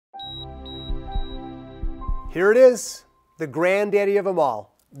Here it is, the granddaddy of them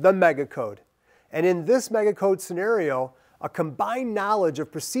all, the Megacode. And in this Megacode scenario, a combined knowledge of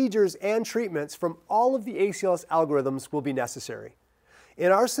procedures and treatments from all of the ACLS algorithms will be necessary.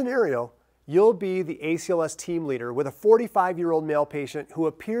 In our scenario, you'll be the ACLS team leader with a 45-year-old male patient who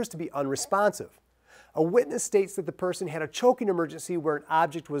appears to be unresponsive. A witness states that the person had a choking emergency where an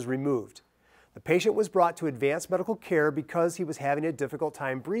object was removed. The patient was brought to advanced medical care because he was having a difficult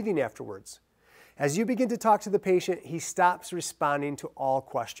time breathing afterwards. As you begin to talk to the patient, he stops responding to all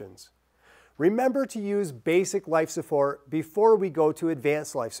questions. Remember to use basic life support before we go to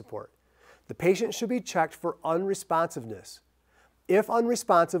advanced life support. The patient should be checked for unresponsiveness. If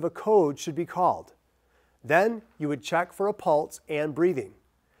unresponsive, a code should be called. Then you would check for a pulse and breathing.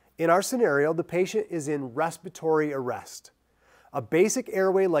 In our scenario, the patient is in respiratory arrest. A basic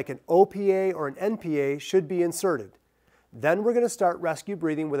airway like an OPA or an NPA should be inserted. Then we're going to start rescue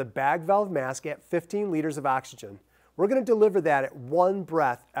breathing with a bag valve mask at 15 liters of oxygen. We're going to deliver that at 1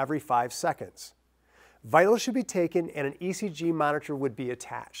 breath every 5 seconds. Vitals should be taken and an ECG monitor would be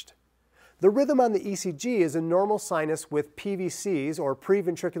attached. The rhythm on the ECG is a normal sinus with PVCs or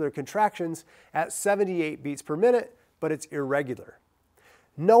preventricular contractions at 78 beats per minute, but it's irregular.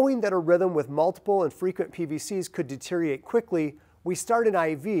 Knowing that a rhythm with multiple and frequent PVCs could deteriorate quickly, we start an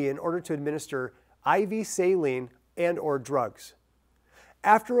IV in order to administer IV saline and/or drugs.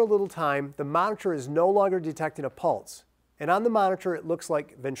 After a little time, the monitor is no longer detecting a pulse, and on the monitor it looks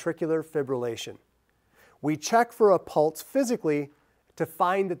like ventricular fibrillation. We check for a pulse physically to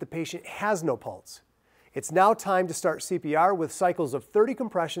find that the patient has no pulse. It's now time to start CPR with cycles of 30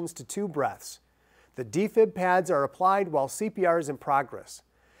 compressions to 2 breaths. The defib pads are applied while CPR is in progress.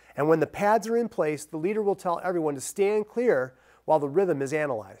 And when the pads are in place, the leader will tell everyone to stand clear while the rhythm is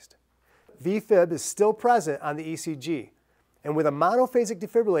analyzed. VFib is still present on the ECG. And with a monophasic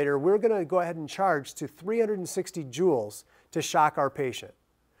defibrillator, we're going to go ahead and charge to 360 joules to shock our patient.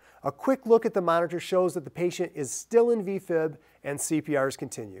 A quick look at the monitor shows that the patient is still in VFib and CPR is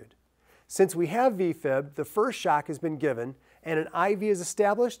continued. Since we have VFib, the first shock has been given and an IV is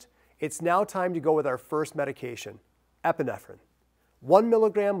established, it's now time to go with our first medication, epinephrine. 1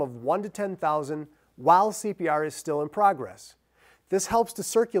 milligram of 1 to 10,000 while CPR is still in progress. This helps to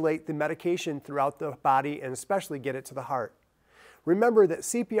circulate the medication throughout the body and especially get it to the heart. Remember that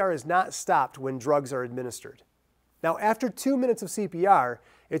CPR is not stopped when drugs are administered. Now, after 2 minutes of CPR,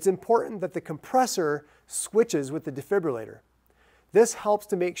 it's important that the compressor switches with the defibrillator. This helps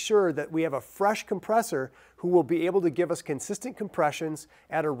to make sure that we have a fresh compressor who will be able to give us consistent compressions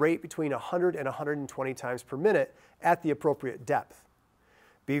at a rate between 100 and 120 times per minute at the appropriate depth.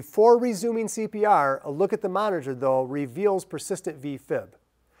 Before resuming CPR, a look at the monitor, though, reveals persistent VFib.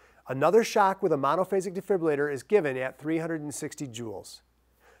 Another shock with a monophasic defibrillator is given at 360 joules.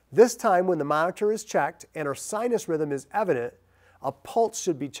 This time, when the monitor is checked and our sinus rhythm is evident, a pulse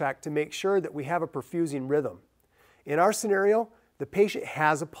should be checked to make sure that we have a perfusing rhythm. In our scenario, the patient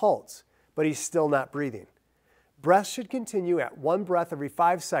has a pulse, but he's still not breathing. Breaths should continue at 1 breath every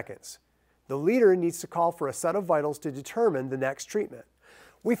 5 seconds. The leader needs to call for a set of vitals to determine the next treatment.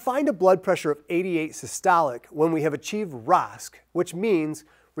 We find a blood pressure of 88 systolic when we have achieved ROSC, which means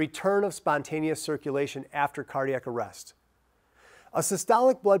return of spontaneous circulation after cardiac arrest. A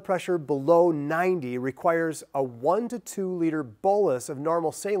systolic blood pressure below 90 requires a 1 to 2 liter bolus of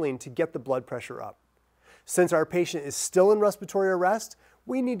normal saline to get the blood pressure up. Since our patient is still in respiratory arrest,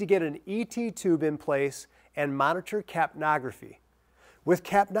 we need to get an ET tube in place and monitor capnography. With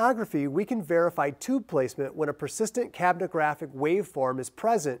capnography, we can verify tube placement when a persistent capnographic waveform is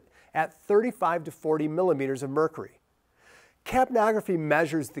present at 35 to 40 millimeters of mercury. Capnography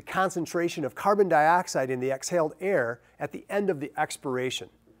measures the concentration of carbon dioxide in the exhaled air at the end of the expiration.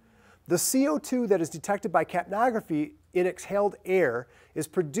 The CO2 that is detected by capnography in exhaled air is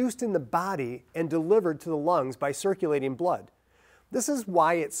produced in the body and delivered to the lungs by circulating blood. This is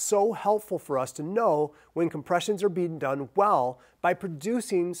why it's so helpful for us to know when compressions are being done well by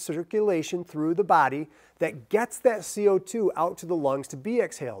producing circulation through the body that gets that CO2 out to the lungs to be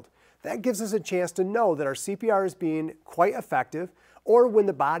exhaled. That gives us a chance to know that our CPR is being quite effective, or when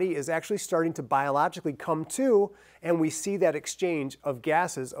the body is actually starting to biologically come to and we see that exchange of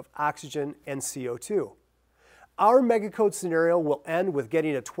gases of oxygen and CO2. Our Megacode scenario will end with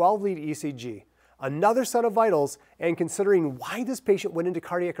getting a 12-lead ECG, another set of vitals, and considering why this patient went into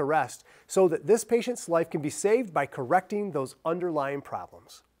cardiac arrest so that this patient's life can be saved by correcting those underlying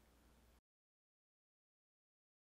problems.